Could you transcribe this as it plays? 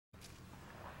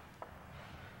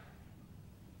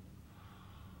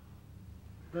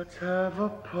Let's have a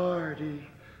party.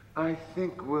 I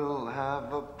think we'll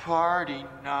have a party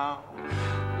now.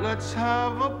 Let's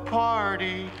have a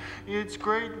party. It's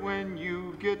great when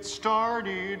you get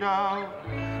started out.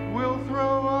 We'll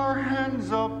throw our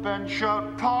hands up and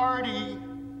shout party.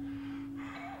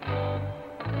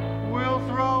 We'll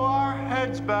throw our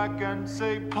heads back and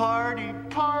say party,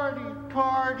 party,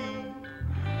 party.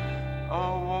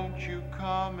 Oh, won't you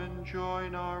come and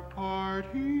join our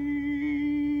party?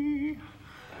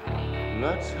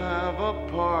 Let's have a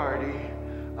party.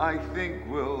 I think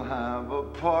we'll have a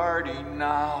party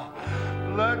now.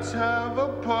 Let's have a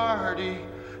party.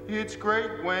 It's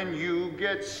great when you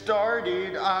get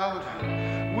started out.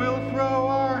 We'll throw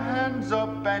our hands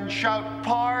up and shout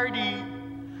party.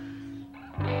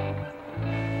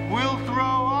 We'll throw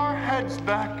our heads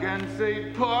back and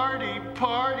say party,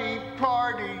 party,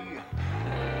 party.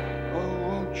 Oh,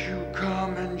 won't you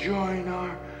come and join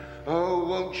our... Oh,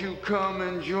 won't you come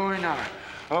and join our...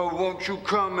 Oh, won't you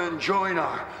come and join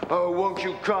our... Oh, won't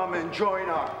you come and join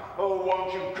our... Oh,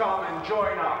 won't you come and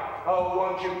join our... Oh,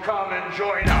 won't you come and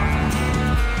join our...